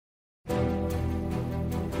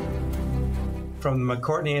From the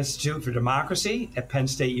McCourtney Institute for Democracy at Penn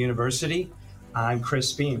State University, I'm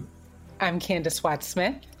Chris Beam. I'm Candace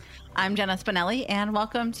Watts-Smith. I'm Jenna Spinelli, and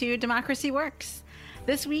welcome to Democracy Works.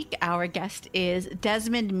 This week, our guest is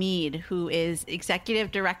Desmond Meade, who is Executive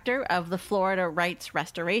Director of the Florida Rights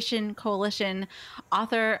Restoration Coalition,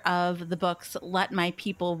 author of the books Let My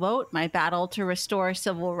People Vote, My Battle to Restore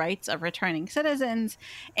Civil Rights of Returning Citizens,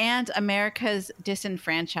 and America's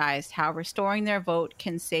Disenfranchised, How Restoring Their Vote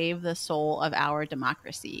Can Save the Soul of Our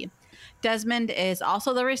Democracy. Desmond is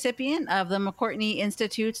also the recipient of the McCourtney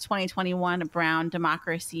Institute's 2021 Brown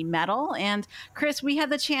Democracy Medal. And Chris, we had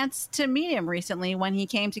the chance to meet him recently when he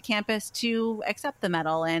came to campus to accept the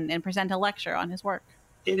medal and present a lecture on his work.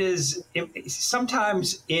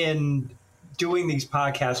 Sometimes in doing these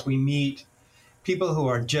podcasts, we meet people who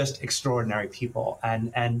are just extraordinary people.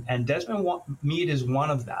 And Desmond Meade is one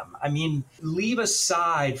of them. I mean, leave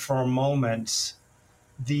aside for a moment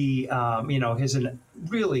his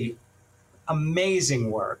really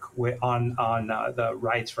amazing work on the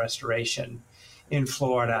rights restoration in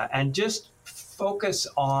Florida, and just focus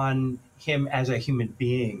on him as a human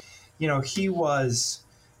being. You know, he was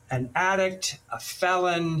an addict, a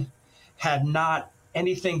felon, had not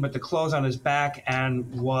anything but the clothes on his back,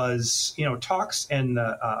 and was, talks in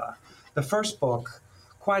the first book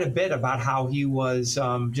quite a bit about how he was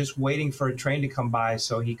just waiting for a train to come by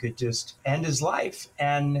so he could just end his life.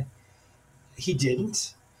 And he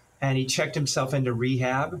didn't. And he checked himself into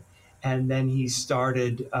rehab. And then he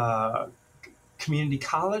started community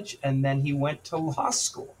college. And then he went to law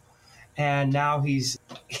school. And now he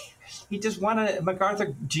just won a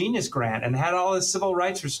MacArthur Genius Grant and had all his civil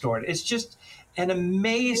rights restored. It's just an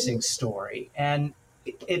amazing story. And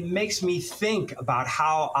it makes me think about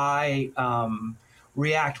how I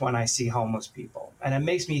react when I see homeless people. And it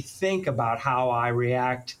makes me think about how I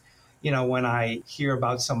react, when I hear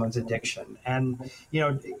about someone's addiction. And,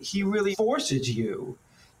 he really forces you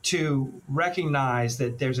to recognize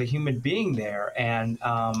that there's a human being there and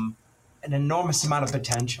an enormous amount of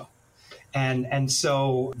potential. And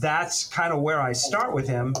so that's kind of where I start with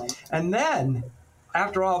him. And then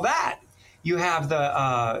after all that, you have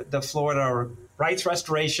the Florida Rights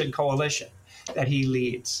Restoration Coalition that he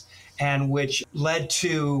leads, and which led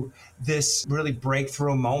to this really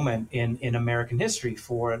breakthrough moment in American history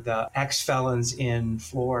for the ex-felons in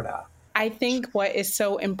Florida. I think what is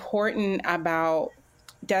so important about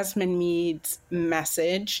Desmond Meade's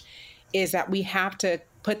message is that we have to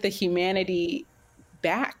put the humanity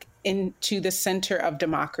back into the center of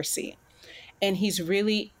democracy. And he's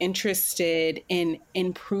really interested in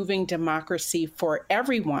improving democracy for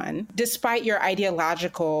everyone, despite your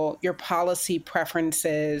policy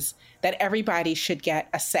preferences, that everybody should get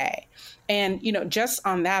a say. And, just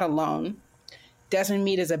on that alone, Desmond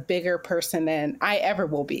Meade is a bigger person than I ever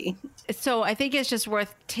will be. So I think it's just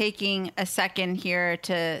worth taking a second here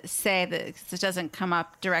to say that this doesn't come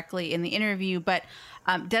up directly in the interview, but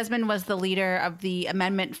Desmond was the leader of the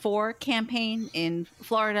Amendment 4 campaign in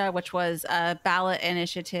Florida, which was a ballot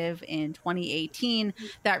initiative in 2018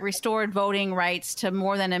 that restored voting rights to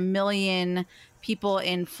more than 1 million people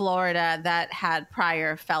in Florida that had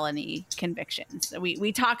prior felony convictions.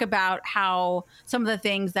 We talk about how some of the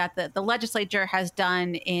things that the legislature has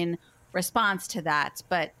done in response to that,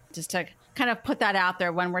 but just to kind of put that out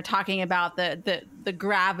there when we're talking about the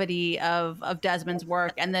gravity of Desmond's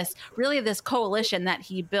work and this coalition that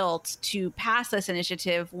he built to pass this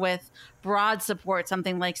initiative with broad support,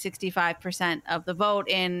 something like 65% of the vote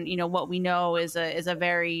in, what we know is a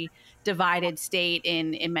very divided state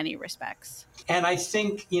in many respects. And I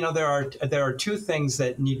think, there are two things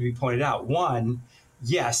that need to be pointed out. One,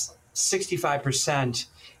 yes, 65%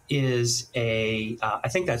 is I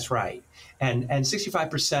think that's right. And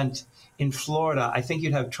 65% in Florida, I think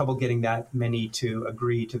you'd have trouble getting that many to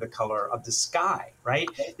agree to the color of the sky, right?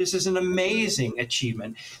 This is an amazing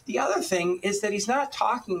achievement. The other thing is that he's not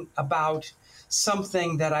talking about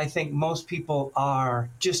something that I think most people are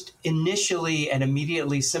just initially and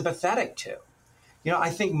immediately sympathetic to.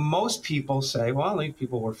 I think most people say, well, these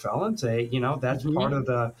people were felons. That's part of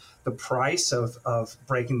the price of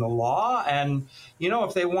breaking the law. And,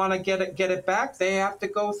 if they want to get it back, they have to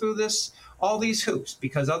go through all these hoops,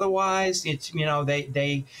 because otherwise it's,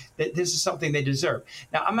 this is something they deserve.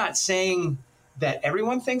 Now, I'm not saying that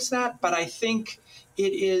everyone thinks that, but I think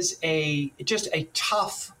it is just a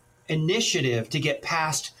tough initiative to get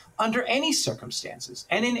passed under any circumstances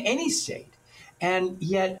and in any state. And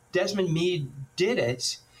yet Desmond Meade did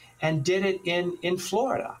it, and did it in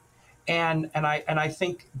Florida. And I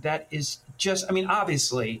think that is just,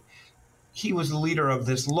 obviously he was the leader of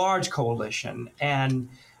this large coalition, and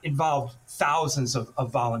involved thousands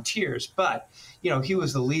of volunteers, but he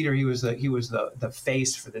was the leader. He was the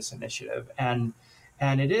face for this initiative, and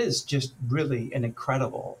it is just really an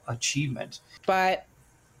incredible achievement. But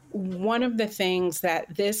one of the things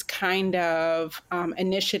that this kind of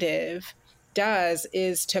initiative does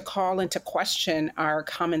is to call into question our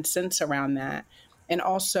common sense around that, and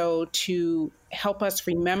also to help us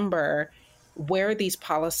remember where these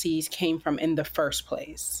policies came from in the first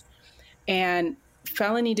place. And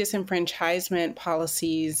felony disenfranchisement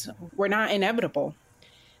policies were not inevitable.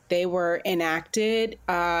 They were enacted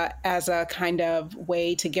as a kind of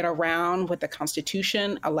way to get around what the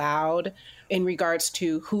Constitution allowed in regards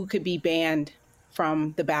to who could be banned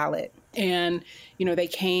from the ballot. And, they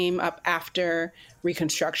came up after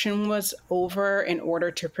Reconstruction was over in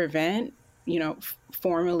order to prevent,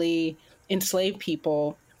 formerly enslaved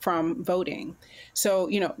people from voting. So,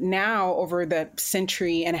 now over the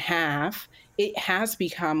century and a half, it has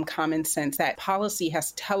become common sense that policy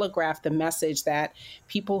has telegraphed the message that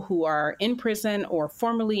people who are in prison or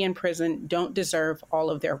formerly in prison don't deserve all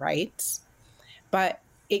of their rights. But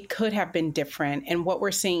it could have been different. And what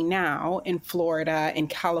we're seeing now in Florida, in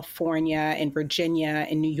California, in Virginia,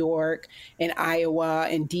 in New York, in Iowa,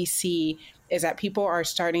 in DC, is that people are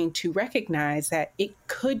starting to recognize that it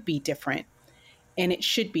could be different and it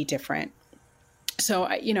should be different. So,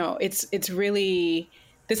 it's really,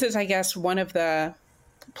 this is, I guess, one of the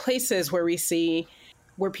places where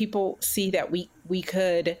people see that we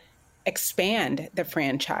could expand the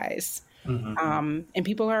franchise. Mm-hmm. And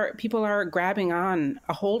people are grabbing on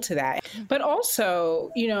a hold to that. But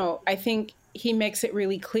also, I think he makes it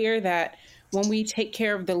really clear that when we take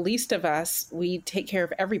care of the least of us, we take care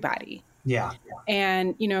of everybody. Yeah.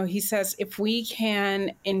 And, he says, if we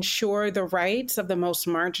can ensure the rights of the most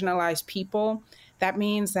marginalized people, that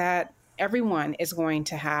means that everyone is going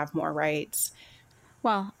to have more rights.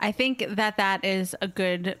 Well, I think that is a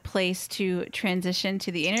good place to transition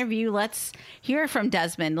to the interview. Let's hear from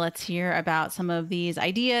Desmond. Let's hear about some of these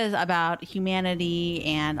ideas about humanity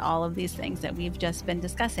and all of these things that we've just been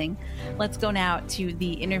discussing. Let's go now to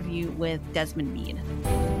the interview with Desmond Meade.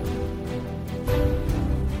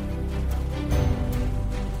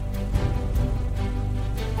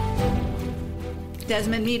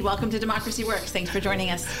 Desmond Meade, welcome to Democracy Works. Thanks for joining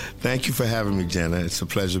us. Thank you for having me, Jenna. It's a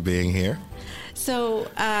pleasure being here. So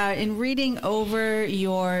in reading over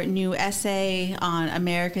your new essay on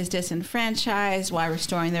America's Disenfranchised, Why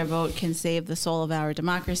Restoring Their Vote Can Save the Soul of Our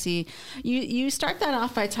Democracy, you start that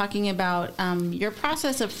off by talking about your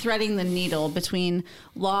process of threading the needle between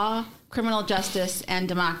law, criminal justice, and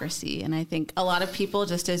democracy. And I think a lot of people,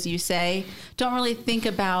 just as you say, don't really think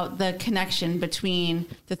about the connection between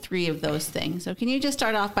the three of those things. So can you just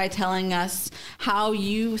start off by telling us how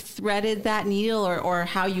you threaded that needle or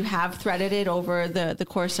how you have threaded it over the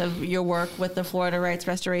course of your work with the Florida Rights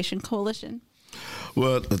Restoration Coalition?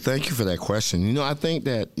 Well, thank you for that question. I think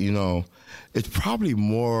that, it's probably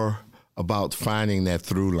more about finding that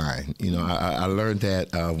through line. I learned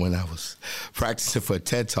that when I was practicing for a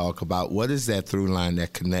TED Talk about what is that through line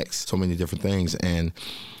that connects so many different things. And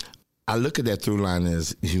I look at that through line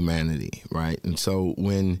as humanity, right? And so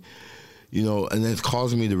when, and it's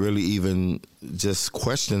causing me to really even just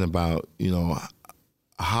question about,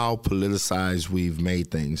 how politicized we've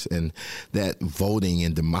made things, and that voting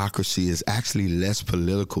and democracy is actually less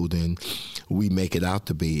political than we make it out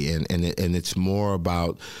to be. And it's more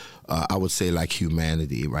about, I would say, like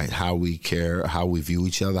humanity, right? How we care, how we view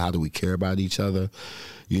each other, how do we care about each other,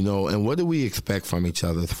 and what do we expect from each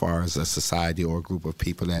other as far as a society or a group of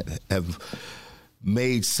people that have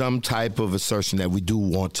made some type of assertion that we do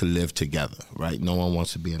want to live together, right? No one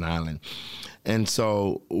wants to be an island. And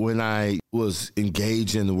so when I was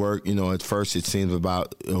engaged in the work, at first it seemed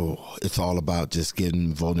it's all about just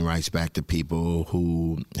getting voting rights back to people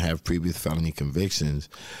who have previous felony convictions.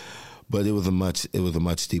 But it was a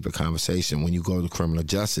much deeper conversation. When you go to criminal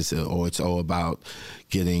justice, it's all about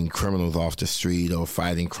getting criminals off the street or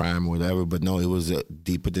fighting crime or whatever. But no, it was a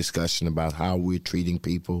deeper discussion about how we're treating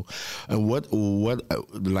people and what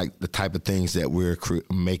like the type of things that we're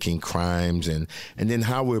making crimes, and then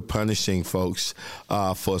how we're punishing folks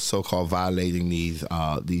for so-called violating these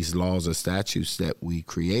laws or statutes that we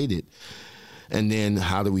created. And then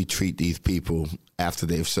how do we treat these people after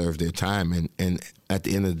they've served their time? And at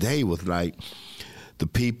the end of the day, with the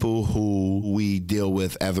people who we deal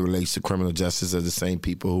with as it relates to criminal justice are the same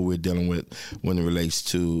people who we're dealing with when it relates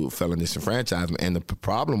to felon disenfranchisement. And the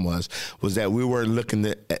problem was that we weren't looking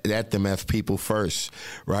at them as people first,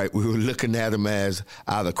 right? We were looking at them as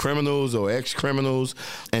either criminals or ex-criminals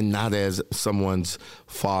and not as someone's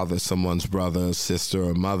father, someone's brother, sister,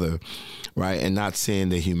 or mother, right? And not seeing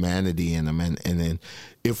the humanity in them. And then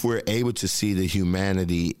if we're able to see the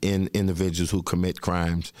humanity in individuals who commit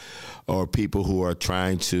crimes or people who are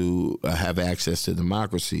trying to have access to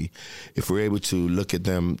democracy, if we're able to look at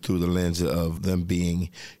them through the lens of them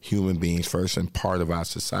being human beings first and part of our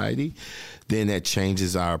society, then that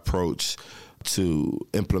changes our approach to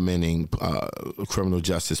implementing criminal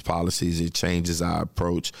justice policies. It changes our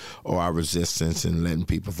approach or our resistance in letting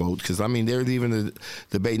people vote. Because, I mean, there's even a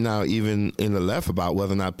debate now, even in the left, about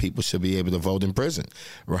whether or not people should be able to vote in prison,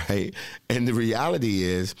 right? And the reality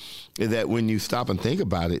is that when you stop and think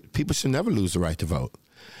about it, people should never lose the right to vote.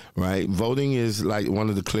 Right. Voting is like one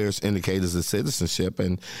of the clearest indicators of citizenship.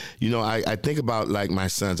 And, you know, I think about like my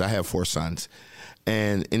sons. I have 4 sons.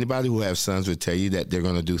 And anybody who has sons would tell you that they're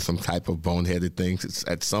going to do some type of boneheaded things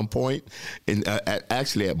at some point, and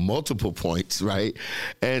actually at multiple points, right?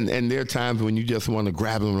 And there are times when you just want to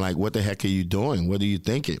grab them like, what the heck are you doing? What are you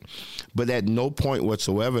thinking? But at no point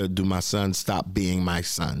whatsoever do my sons stop being my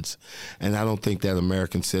sons. And I don't think that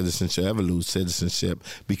American citizens should ever lose citizenship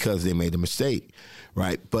because they made a mistake,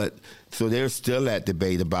 right? But so there's still that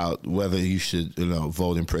debate about whether you should,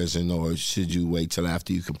 vote in prison or should you wait till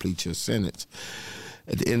after you complete your sentence.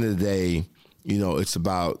 At the end of the day, it's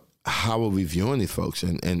about how are we viewing these folks,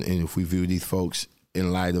 and if we view these folks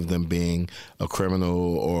in light of them being a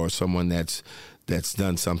criminal or someone that's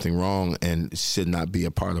done something wrong and should not be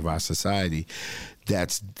a part of our society,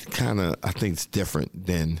 that's kind of, I think it's different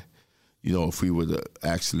than, if we were to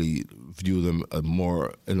actually view them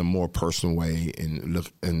in a more personal way and look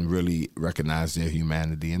and really recognize their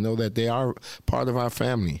humanity and know that they are part of our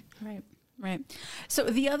family. Right. So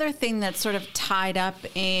the other thing that's sort of tied up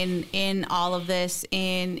in all of this,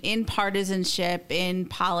 in partisanship, in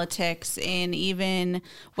politics, in even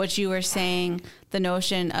what you were saying, the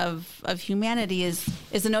notion of humanity is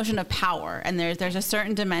the notion of power. And there's a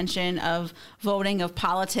certain dimension of voting, of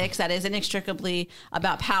politics, that is inextricably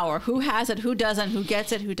about power. Who has it, who doesn't, who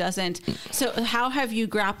gets it, who doesn't. So how have you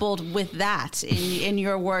grappled with that in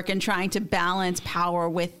your work and trying to balance power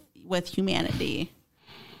with humanity?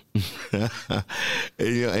 And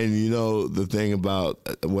the thing about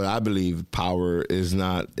what I believe, power is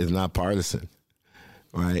not partisan,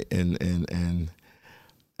 right? And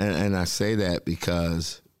I say that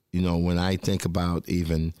because when I think about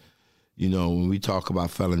even when we talk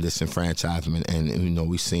about felon disenfranchisement, and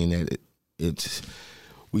we've seen that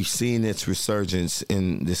we've seen its resurgence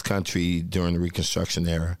in this country during the Reconstruction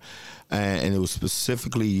era. And it was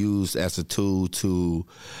specifically used as a tool to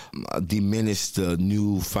diminish the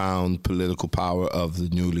newfound political power of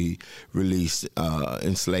the newly released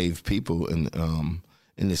enslaved people in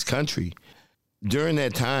this country. During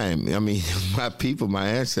that time, my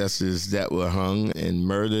ancestors that were hung and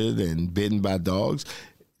murdered and bitten by dogs,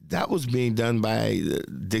 that was being done by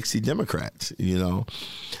Dixie Democrats,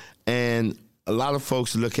 And a lot of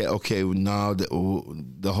folks look at, now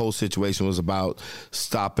the whole situation was about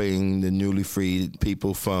stopping the newly freed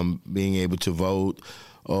people from being able to vote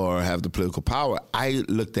or have the political power. I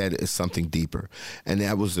looked at it as something deeper, and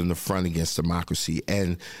that was an affront against democracy.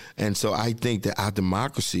 And so I think that our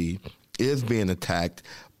democracy is being attacked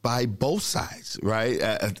by both sides, right?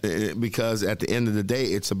 Because at the end of the day,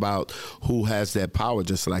 it's about who has that power,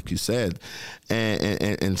 just like you said.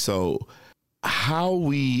 And so how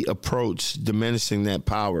we approach diminishing that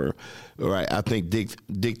power, right, I think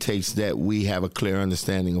dictates that we have a clear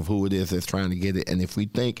understanding of who it is that's trying to get it. And if we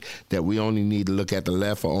think that we only need to look at the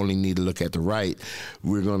left or only need to look at the right,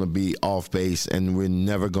 we're going to be off base, and we're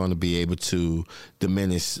never going to be able to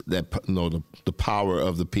diminish that, the power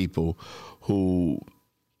of the people who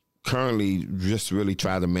currently just really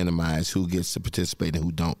try to minimize who gets to participate and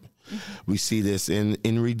who don't. We see this in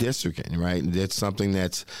redistricting, right? That's something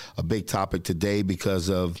that's a big topic today because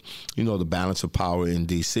of, the balance of power in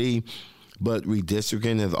D.C., but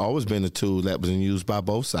redistricting has always been a tool that was used by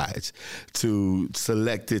both sides to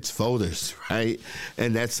select its voters, right?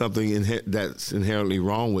 And that's something that's inherently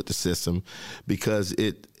wrong with the system because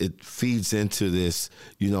it feeds into this,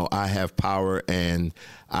 I have power and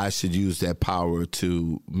I should use that power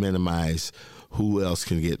to minimize who else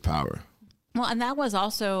can get power. Well, and that was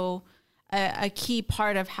also a key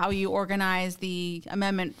part of how you organize the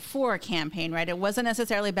Amendment 4 campaign, right? It wasn't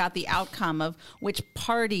necessarily about the outcome of which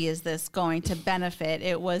party is this going to benefit.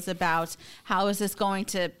 It was about how is this going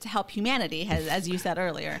to help humanity, as you said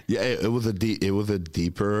earlier. Yeah, it was a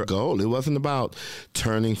deeper goal. It wasn't about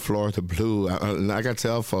turning Florida blue. Like I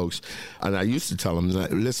tell folks, and I used to tell them,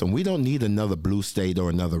 listen, we don't need another blue state or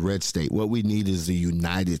another red state. What we need is a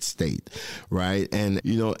united state, right? And,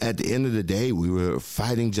 at the end of the day, we were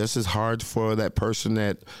fighting just as hard for that person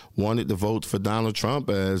that wanted to vote for Donald Trump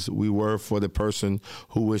as we were for the person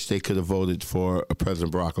who wished they could have voted for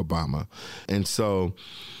President Barack Obama. And so,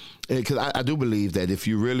 because I do believe that if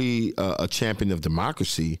you're really a champion of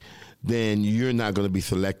democracy, then you're not going to be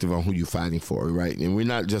selective on who you're fighting for, right? And we're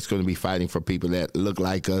not just going to be fighting for people that look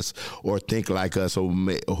like us or think like us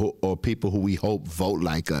or people who we hope vote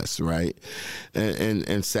like us, right?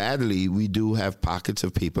 And sadly, we do have pockets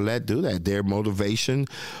of people that do that. Their motivation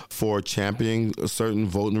for championing certain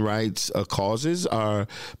voting rights causes are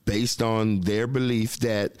based on their belief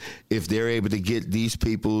that if they're able to get these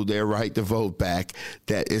people their right to vote back,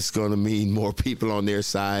 that it's going to mean more people on their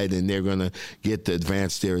side and they're going to get to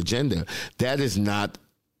advance their agenda. That is not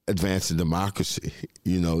advancing democracy.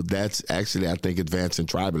 That's actually, I think, advancing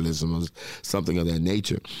tribalism or something of that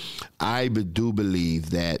nature. I do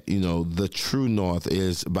believe that, the true north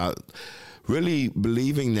is about really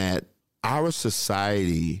believing that our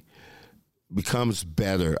society becomes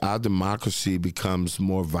better, our democracy becomes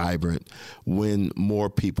more vibrant when more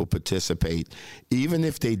people participate, even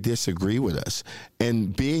if they disagree with us.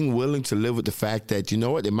 And being willing to live with the fact that,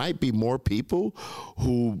 there might be more people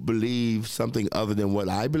who believe something other than what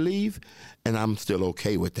I believe, and I'm still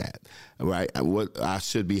okay with that, right? What I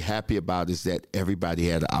should be happy about is that everybody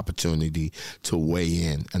had an opportunity to weigh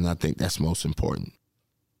in, and I think that's most important.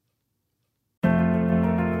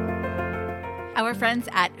 Our friends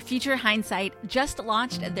at Future Hindsight just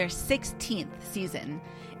launched their 16th season.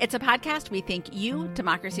 It's a podcast we think you,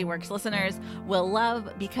 Democracy Works listeners, will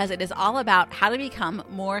love because it is all about how to become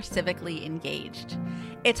more civically engaged.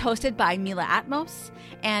 It's hosted by Mila Atmos,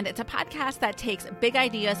 and it's a podcast that takes big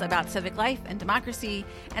ideas about civic life and democracy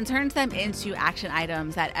and turns them into action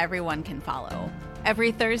items that everyone can follow.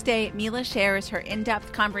 Every Thursday, Mila shares her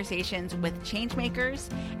in-depth conversations with changemakers,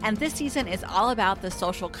 and this season is all about the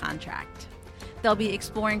social contract. They'll be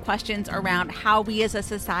exploring questions around how we as a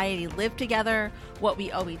society live together, what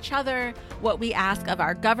we owe each other, what we ask of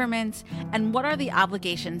our governments, and what are the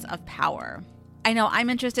obligations of power. I know I'm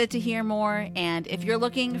interested to hear more, and if you're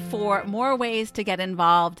looking for more ways to get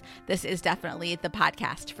involved, this is definitely the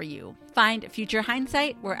podcast for you. Find Future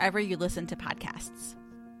Hindsight wherever you listen to podcasts.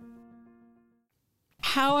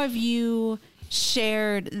 How have you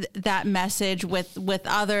shared that message with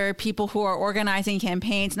other people who are organizing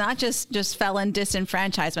campaigns, not just felon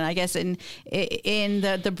disenfranchisement, I guess in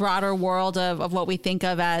the broader world of what we think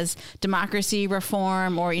of as democracy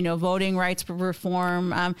reform or, voting rights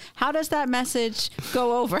reform? How does that message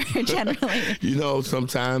go over generally?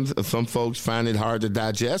 Sometimes some folks find it hard to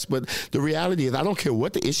digest, but the reality is I don't care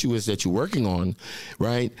what the issue is that you're working on,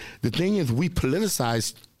 right? The thing is we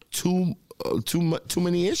politicize too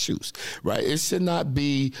many issues, right? It should not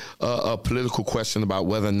be a political question about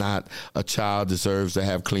whether or not a child deserves to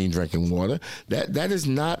have clean drinking water.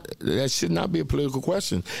 That should not be a political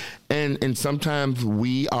question. And sometimes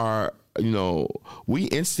we are, we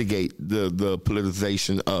instigate the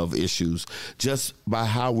politicization of issues just by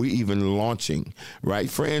how we even launching, right?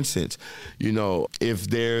 For instance, if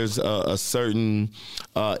there's a certain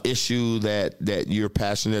issue that you're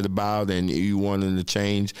passionate about and you want to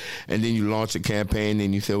change, and then you launch a campaign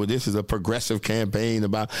and you say, well, this is a progressive campaign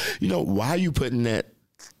about, why are you putting that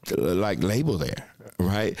label there?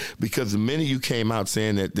 Right? Because the minute you came out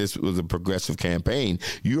saying that this was a progressive campaign,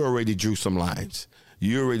 you already drew some lines.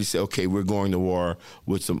 You already said, okay, we're going to war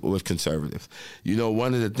with conservatives.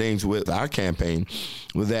 One of the things with our campaign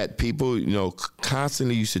was that people,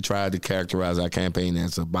 constantly used to try to characterize our campaign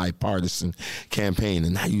as a bipartisan campaign.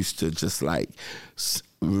 And I used to just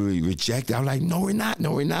really reject it. I was like, no, we're not.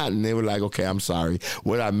 And they were like, okay, I'm sorry.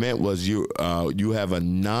 What I meant was you have a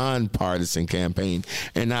nonpartisan campaign.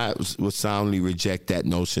 And I would soundly reject that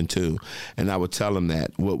notion too. And I would tell them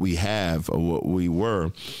that what we have, or what we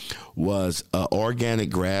were, was an organic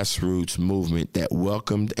grassroots movement that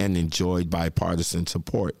welcomed and enjoyed bipartisan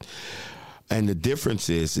support. And the difference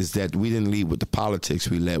is that we didn't lead with the politics,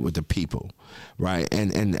 we led with the people, right?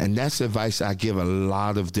 And that's advice I give a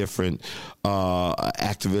lot of different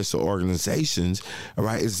activists or organizations,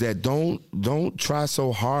 right? Is that don't try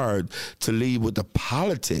so hard to lead with the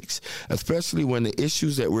politics, especially when the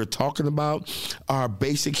issues that we're talking about are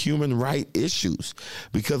basic human right issues.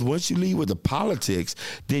 Because once you lead with the politics,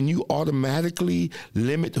 then you automatically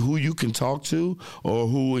limit who you can talk to or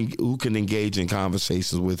who can engage in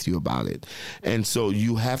conversations with you about it. And so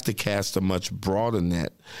you have to cast a much broader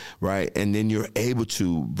net, right? And then you're able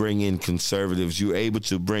to bring in conservatives. You're able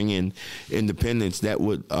to bring in independents that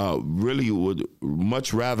would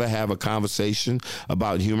much rather have a conversation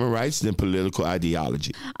about human rights than political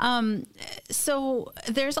ideology. So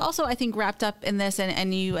there's also, I think, wrapped up in this,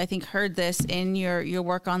 and you, I think, heard this in your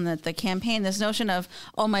work on the campaign, this notion of,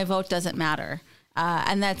 oh, my vote doesn't matter.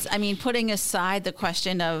 And that's, I mean, putting aside the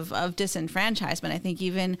question of disenfranchisement, I think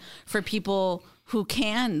even for people who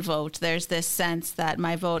can vote, there's this sense that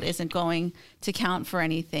my vote isn't going to count for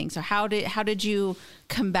anything. So how did you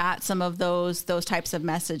combat some of those types of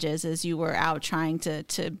messages as you were out trying to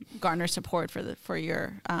garner support for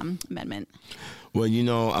your amendment?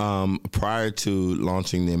 Well, prior to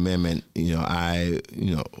launching the amendment, I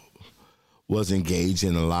was engaged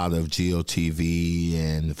in a lot of GOTV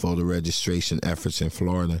and voter registration efforts in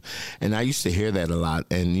Florida. And I used to hear that a lot.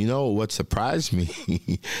 And what surprised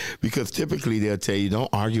me, because typically they'll tell you, don't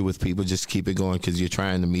argue with people, just keep it going because you're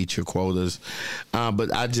trying to meet your quotas.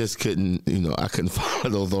 But I just couldn't, I couldn't follow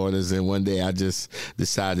those orders. And one day I just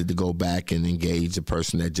decided to go back and engage a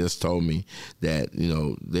person that just told me that,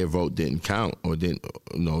 their vote didn't count or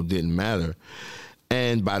didn't matter.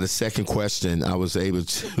 And by the second question, I was able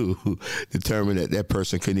to determine that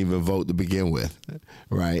person couldn't even vote to begin with,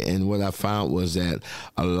 right? And what I found was that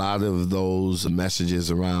a lot of those messages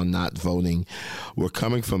around not voting were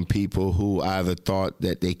coming from people who either thought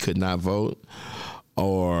that they could not vote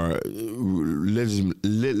or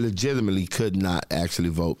legitimately could not actually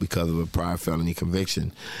vote because of a prior felony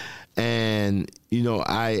conviction. And,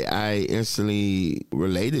 I instantly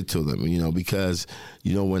related to them, because,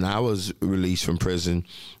 when I was released from prison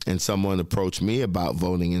and someone approached me about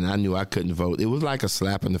voting and I knew I couldn't vote, it was like a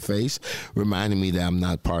slap in the face, reminding me that I'm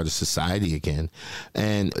not part of society again.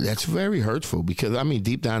 And that's very hurtful because,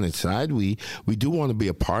 deep down inside, we do want to be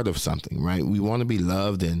a part of something, right? We want to be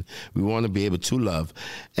loved and we want to be able to love.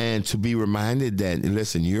 And to be reminded that,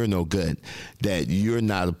 listen, you're no good, that you're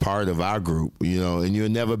not a part of our group, and you'll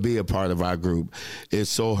never be a part of our group, is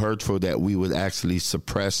so hurtful that we would actually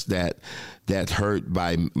suppress that hurt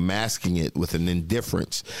by masking it with an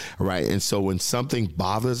indifference, right? And so when something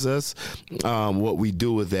bothers us, what we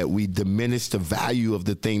do is that we diminish the value of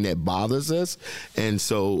the thing that bothers us. And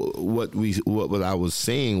so what I was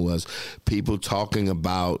seeing was people talking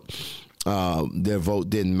about their vote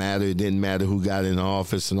didn't matter. It didn't matter who got in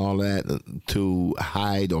office and all that, to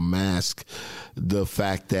hide or mask the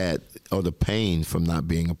fact that, or the pain from not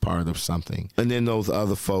being a part of something. And then those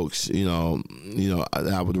other folks,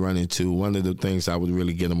 I would run into, one of the things I would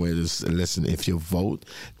really get them with is, listen, if your vote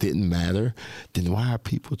didn't matter, then why are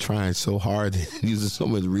people trying so hard and using so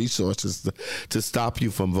many resources to stop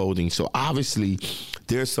you from voting? So obviously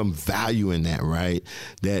there's some value in that, right?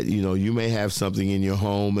 That, you may have something in your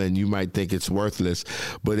home and you might think it's worthless,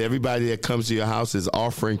 but everybody that comes to your house is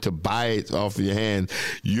offering to buy it off of your hand.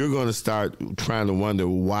 You're going to start trying to wonder,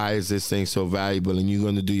 why is this thing so valuable? And you're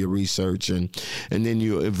going to do your research, and then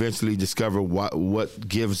you eventually discover what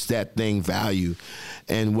gives that thing value.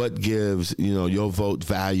 And what gives, your vote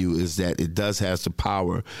value is that it does have the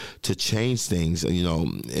power to change things,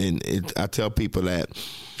 and I tell people that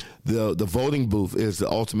the voting booth is the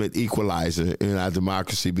ultimate equalizer in our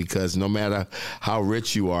democracy, because no matter how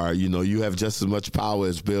rich you are, you have just as much power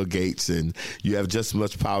as Bill Gates, and you have just as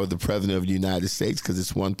much power as the President of the United States, because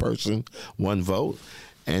it's one person, one vote.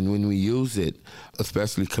 And when we use it,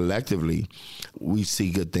 especially collectively, we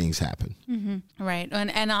see good things happen. Mm-hmm. Right.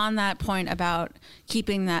 And on that point about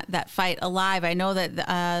keeping that fight alive, I know that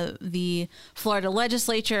the Florida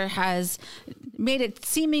legislature has made it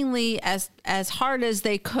seemingly as hard as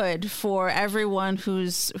they could for everyone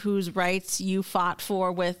whose rights you fought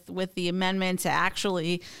for with the amendment to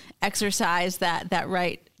actually exercise that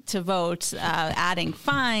right to vote, adding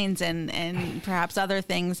fines and perhaps other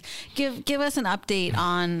things. Give us an update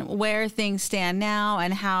on where things stand now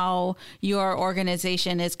and how your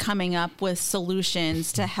organization is coming up with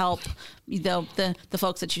solutions to help the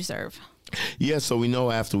folks that you serve. Yeah, so we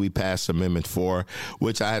know after we passed Amendment 4,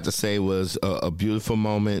 which I had to say was a beautiful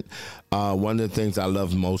moment. One of the things I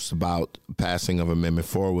loved most about passing of Amendment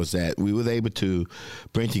 4 was that we were able to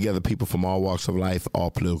bring together people from all walks of life,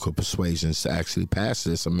 all political persuasions, to actually pass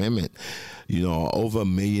this amendment. You know, over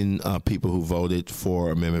 1 million people who voted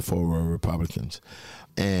for Amendment 4 were Republicans.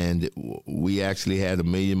 And we actually had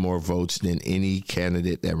 1 million more votes than any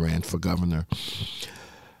candidate that ran for governor.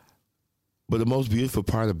 But the most beautiful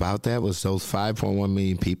part about that was those 5.1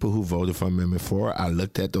 million people who voted for Amendment 4. I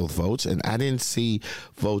looked at those votes, and I didn't see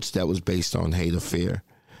votes that was based on hate or fear.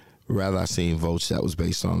 Rather, I seen votes that was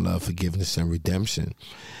based on love, forgiveness, and redemption.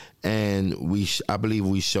 And I believe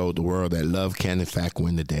we showed the world that love can, in fact,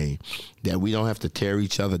 win the day, that we don't have to tear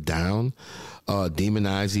each other down,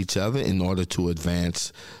 demonize each other in order to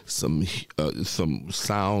advance some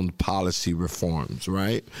sound policy reforms,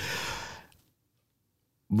 right?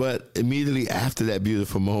 But immediately after that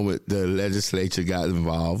beautiful moment, the legislature got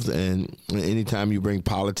involved. And anytime you bring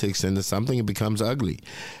politics into something, it becomes ugly.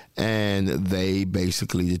 And they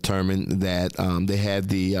basically determined that they had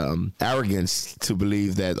the arrogance to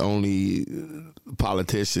believe that only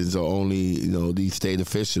politicians or only, these state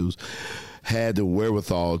officials had the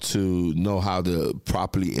wherewithal to know how to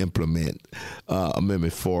properly implement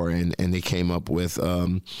Amendment 4, and they came up with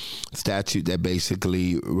statute that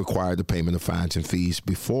basically required the payment of fines and fees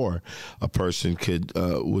before a person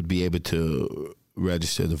would be able to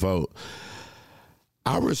register to vote.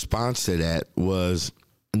 Our response to that was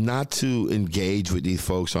not to engage with these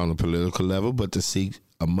folks on a political level, but to seek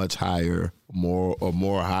a much higher,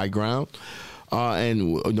 more high ground.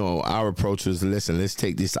 Our approach was, listen, let's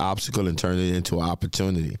take this obstacle and turn it into an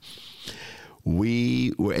opportunity.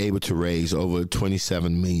 We were able to raise over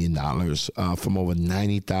 $27 million from over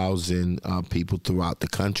 90,000 people throughout the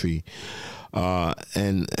country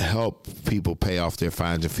and help people pay off their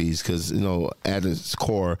fines and fees because, at its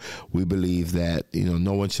core, we believe that,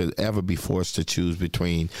 no one should ever be forced to choose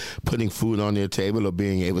between putting food on their table or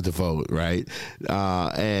being able to vote, right?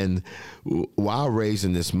 And while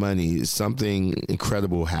raising this money, something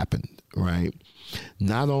incredible happened, right?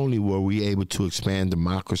 Not only were we able to expand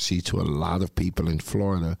democracy to a lot of people in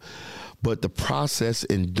Florida, but the process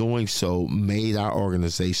in doing so made our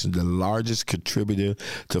organization the largest contributor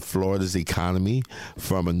to Florida's economy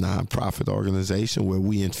from a nonprofit organization where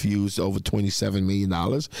we infused over $27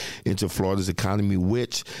 million into Florida's economy,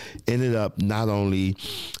 which ended up not only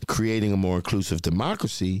creating a more inclusive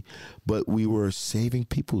democracy, but we were saving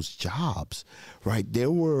people's jobs, right?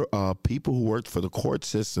 There were people who worked for the court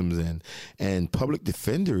systems and public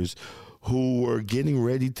defenders who were getting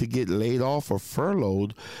ready to get laid off or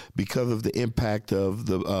furloughed because of the impact of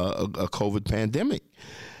the COVID pandemic.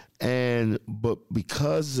 But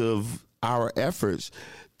because of our efforts,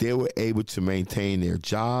 they were able to maintain their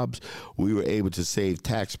jobs. We were able to save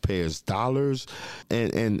taxpayers' dollars.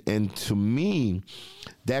 And to me,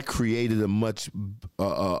 that created a much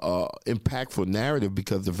impactful narrative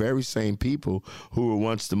because the very same people who were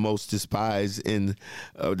once the most despised in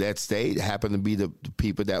that state happened to be the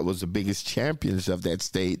people that was the biggest champions of that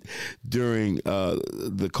state during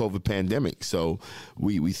the COVID pandemic. So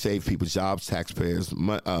we saved people's jobs, taxpayers'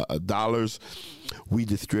 dollars. We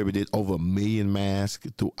distributed over 1 million masks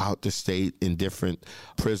throughout the state in different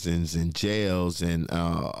prisons and jails and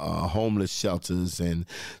homeless shelters and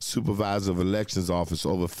supervisor of elections office,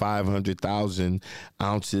 over 500,000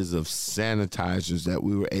 ounces of sanitizers that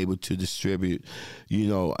we were able to distribute,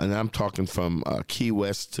 and I'm talking from Key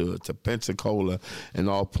West to Pensacola and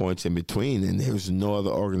all points in between. And there's no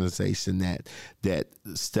other organization that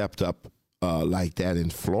stepped up like that in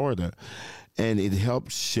Florida. And it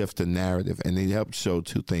helped shift the narrative, and it helped show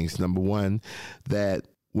two things. Number one, that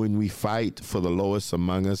when we fight for the lowest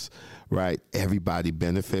among us, right, everybody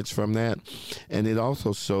benefits from that. And it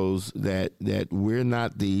also shows that we're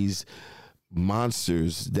not these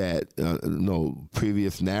monsters that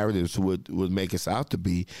previous narratives would make us out to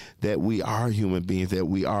be, that we are human beings, that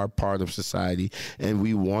we are part of society, and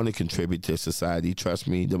we want to contribute to society. Trust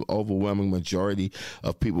me, the overwhelming majority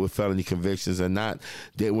of people with felony convictions are not,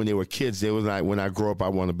 when they were kids, they were like, when I grow up, I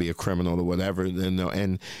want to be a criminal or whatever.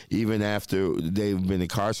 And even after they've been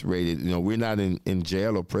incarcerated, we're not in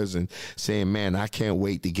jail or prison saying, man, I can't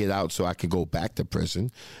wait to get out so I can go back to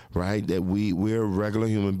prison, right? That we're regular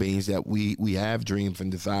human beings, that we have dreams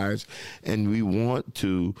and desires, and we want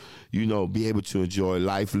to, be able to enjoy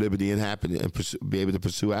life, liberty, and happiness, and be able to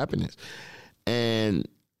pursue happiness. And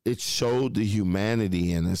it showed the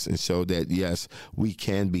humanity in us, and showed that, yes, we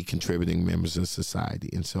can be contributing members of society.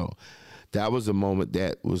 And so that was a moment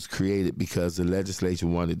that was created because the legislature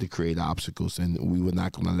wanted to create obstacles, and we were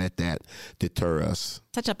not going to let that deter us.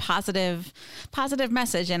 Such a positive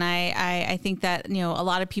message. And I think that, a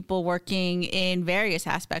lot of people working in various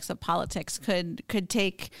aspects of politics could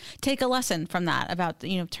take a lesson from that about,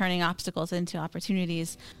 turning obstacles into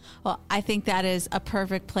opportunities. Well, I think that is a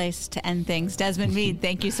perfect place to end things. Desmond Meade,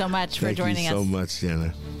 thank you so much for joining us. Thank you so much,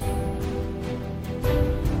 Jenna.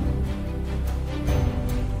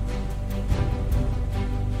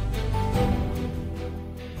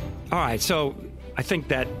 All right, so I think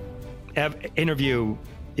that interview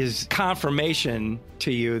is confirmation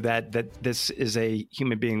to you that this is a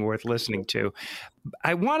human being worth listening to.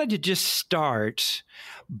 I wanted to just start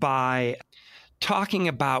by talking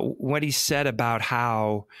about what he said about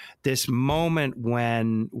how this moment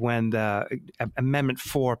when the Amendment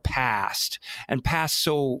 4 passed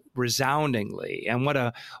so resoundingly, and what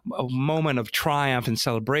a moment of triumph and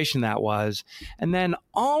celebration that was. And then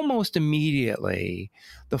almost immediately,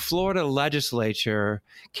 the Florida legislature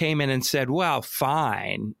came in and said, well,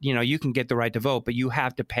 fine, you can get the right to vote, but you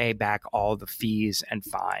have to pay back all the fees and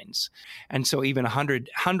fines. And so even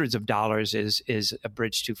hundreds of dollars is a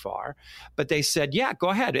bridge too far. But they said, yeah, go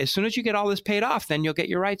ahead. As soon as you get all this paid off, then you'll get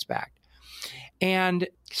your rights back. And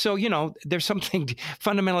so, there's something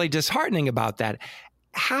fundamentally disheartening about that.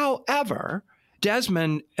 However,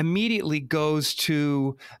 Desmond immediately goes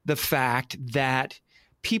to the fact that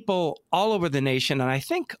people all over the nation, and I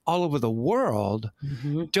think all over the world,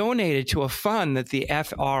 donated to a fund that the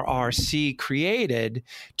FRRC created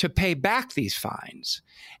to pay back these fines.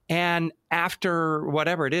 And after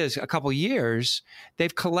whatever it is, a couple years,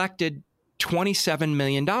 they've collected $27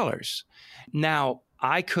 million. Now,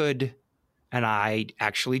 I could, and I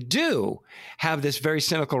actually do, have this very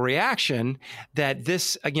cynical reaction that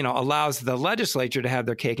this, allows the legislature to have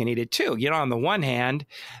their cake and eat it too. On the one hand,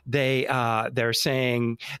 they're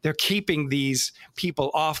saying they're keeping these people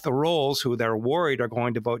off the rolls who they're worried are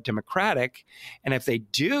going to vote Democratic, and if they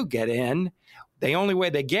do get in, the only way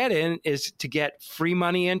they get in is to get free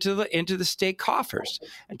money into the state coffers,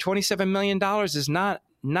 and $27 million is not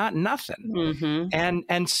nothing.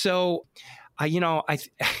 And so. There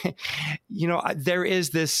is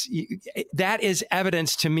this, that is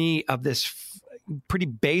evidence to me of this pretty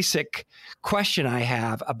basic question I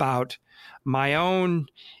have about my own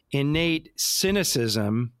innate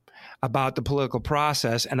cynicism about the political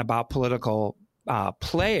process and about political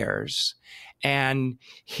players, and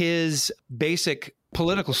his basic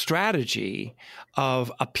political strategy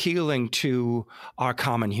of appealing to our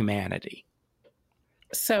common humanity.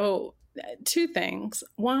 So, two things.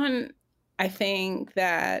 One, I think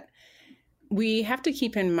that we have to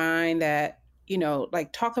keep in mind that,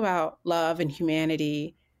 talk about love and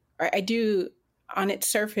humanity. I do, on its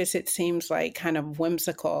surface, it seems like kind of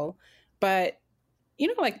whimsical, but,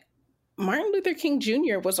 Martin Luther King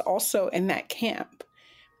Jr. was also in that camp.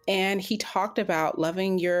 And he talked about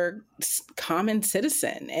loving your common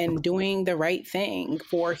citizen and doing the right thing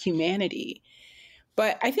for humanity.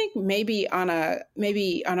 But I think maybe on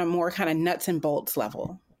a more kind of nuts and bolts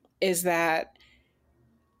level, is that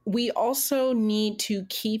we also need to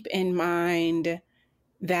keep in mind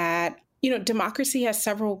that, democracy has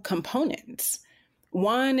several components.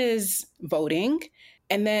 One is voting,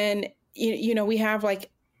 and then, we have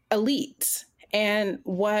like elites. And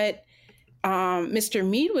what Mr.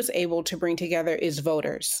 Meade was able to bring together is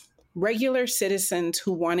voters, regular citizens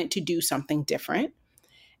who wanted to do something different.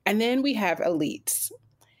 And then we have elites.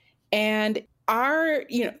 And our,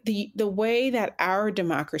 the way that our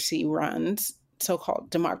democracy runs, so-called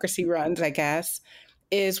democracy runs, I guess,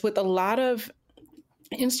 is with a lot of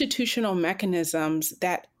institutional mechanisms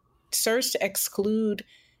that serves to exclude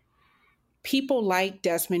people like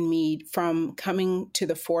Desmond Meade from coming to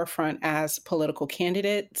the forefront as political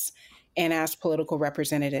candidates and as political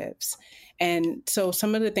representatives. And so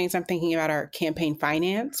some of the things I'm thinking about are campaign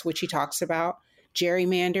finance, which he talks about,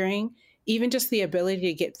 gerrymandering, even just the ability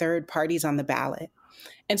to get third parties on the ballot.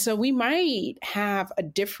 And so we might have a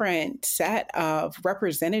different set of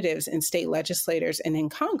representatives in state legislators and in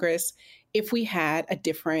Congress if we had a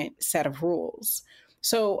different set of rules.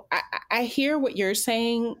 So I hear what you're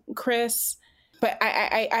saying, Chris, but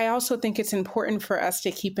I also think it's important for us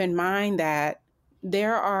to keep in mind that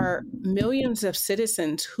there are millions of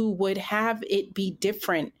citizens who would have it be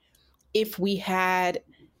different if we had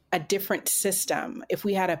a different system, if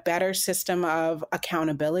we had a better system of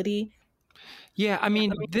accountability. Yeah, I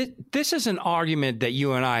mean, this is an argument that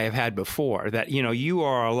you and I have had before, that, you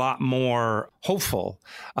are a lot more hopeful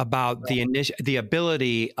about the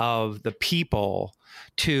ability of the people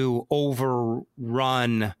to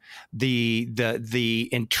overrun the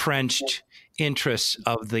entrenched interests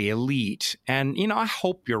of the elite. And, I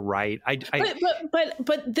hope you're right.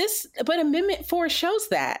 But Amendment 4 shows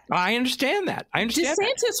that. I understand that.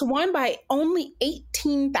 DeSantis won by only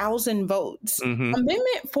 18,000 votes. Mm-hmm.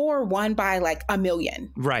 Amendment 4 won by like 1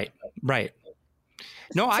 million. Right.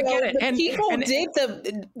 No, I get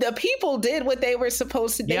it. The people did what they were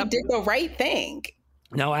supposed to do. Yep. They did the right thing.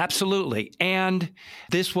 No, absolutely. And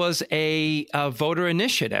this was a voter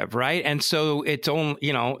initiative, right? And so it's only,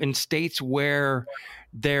 in states where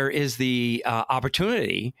there is the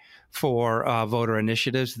opportunity for voter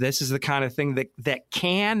initiatives, this is the kind of thing that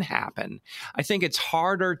can happen. I think it's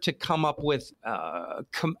harder to come up with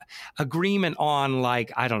agreement on,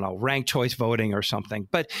 like, I don't know, ranked choice voting or something,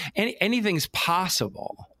 but anything's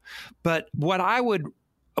possible. But what I would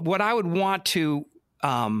want to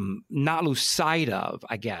not lose sight of,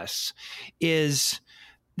 I guess, is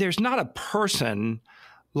there's not a person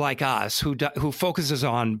like us who focuses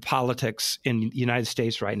on politics in the United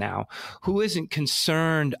States right now who isn't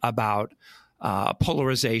concerned about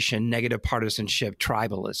polarization, negative partisanship,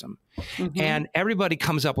 tribalism. Mm-hmm. And everybody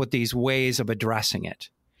comes up with these ways of addressing it.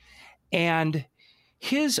 And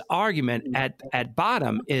his argument at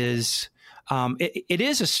bottom is it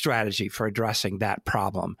is a strategy for addressing that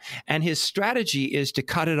problem. And his strategy is to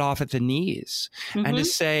cut it off at the knees, mm-hmm. and to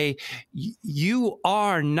say, you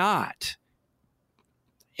are not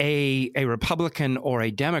a Republican or a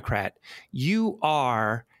Democrat. You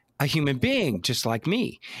are a human being just like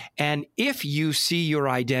me. And if you see your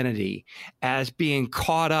identity as being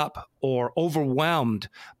caught up or overwhelmed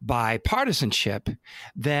by partisanship,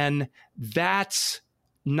 then that's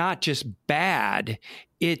not just bad,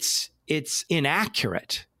 it's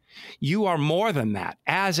inaccurate. You are more than that,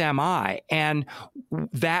 as am I. And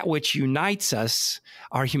that which unites us,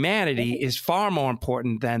 our humanity, is far more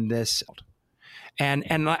important than this. And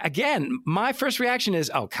again, my first reaction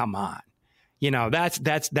is, oh, come on.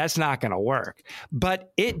 That's not going to work.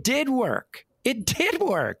 But it did work. It did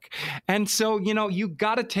work. And so,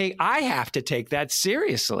 I have to take that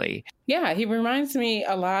seriously. Yeah, he reminds me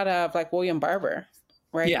a lot of like William Barber.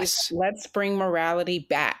 Right? Yes. Let's bring morality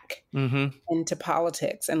back, mm-hmm. into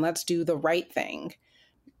politics, and let's do the right thing,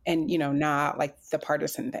 and not like the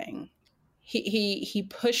partisan thing. He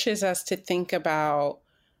pushes us to think about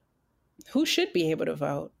who should be able to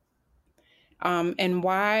vote, and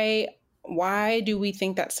why do we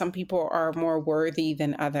think that some people are more worthy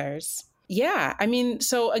than others? Yeah, I mean,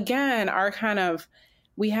 so again,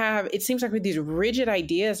 it seems like we have these rigid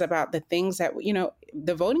ideas about the things that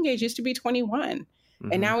the voting age used to be 21.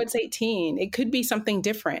 And now it's 18. It could be something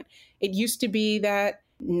different. It used to be that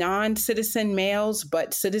non-citizen males,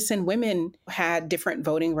 but citizen women had different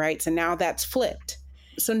voting rights, and now that's flipped.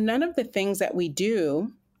 So none of the things that we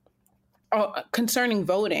do concerning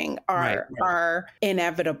voting are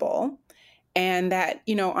inevitable. And that,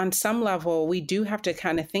 on some level, we do have to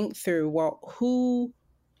kind of think through, well, who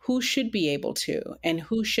should be able to, and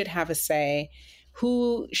who should have a say,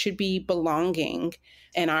 who should be belonging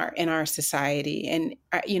in our society. And,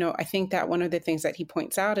 I think that one of the things that he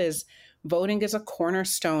points out is voting is a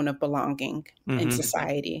cornerstone of belonging, mm-hmm. in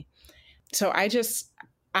society. So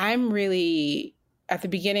I'm really, at the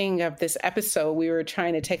beginning of this episode, we were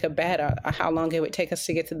trying to take a bet on how long it would take us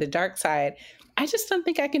to get to the dark side. I just don't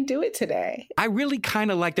think I can do it today. I really kind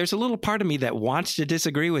of there's a little part of me that wants to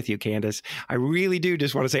disagree with you, Candace. I really do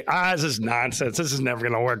just want to say, this is nonsense. This is never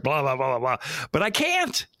going to work, blah, blah, blah, blah, blah. But I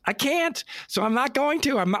can't. So I'm not going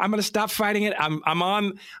to. I'm going to stop fighting it. I'm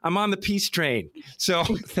on the peace train. So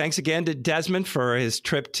thanks again to Desmond for his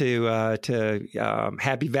trip to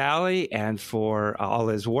Happy Valley and for all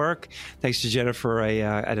his work. Thanks to Jenna for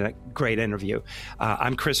a great interview.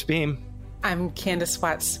 I'm Chris Beam. I'm Candace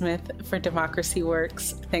Watts-Smith for Democracy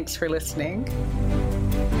Works. Thanks for listening.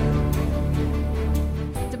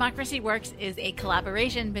 Democracy Works is a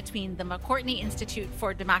collaboration between the McCourtney Institute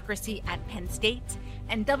for Democracy at Penn State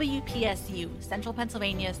and WPSU, Central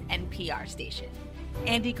Pennsylvania's NPR station.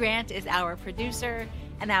 Andy Grant is our producer,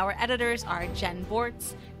 and our editors are Jen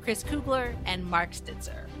Bortz, Chris Kugler, and Mark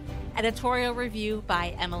Stitzer. Editorial review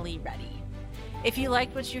by Emily Reddy. If you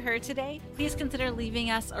liked what you heard today, please consider leaving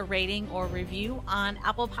us a rating or review on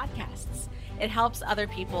Apple Podcasts. It helps other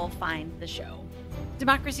people find the show.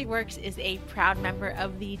 Democracy Works is a proud member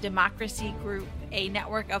of the Democracy Group, a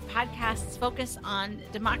network of podcasts focused on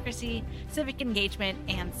democracy, civic engagement,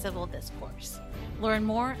 and civil discourse. Learn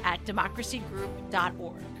more at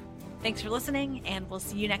democracygroup.org. Thanks for listening, and we'll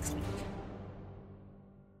see you next week.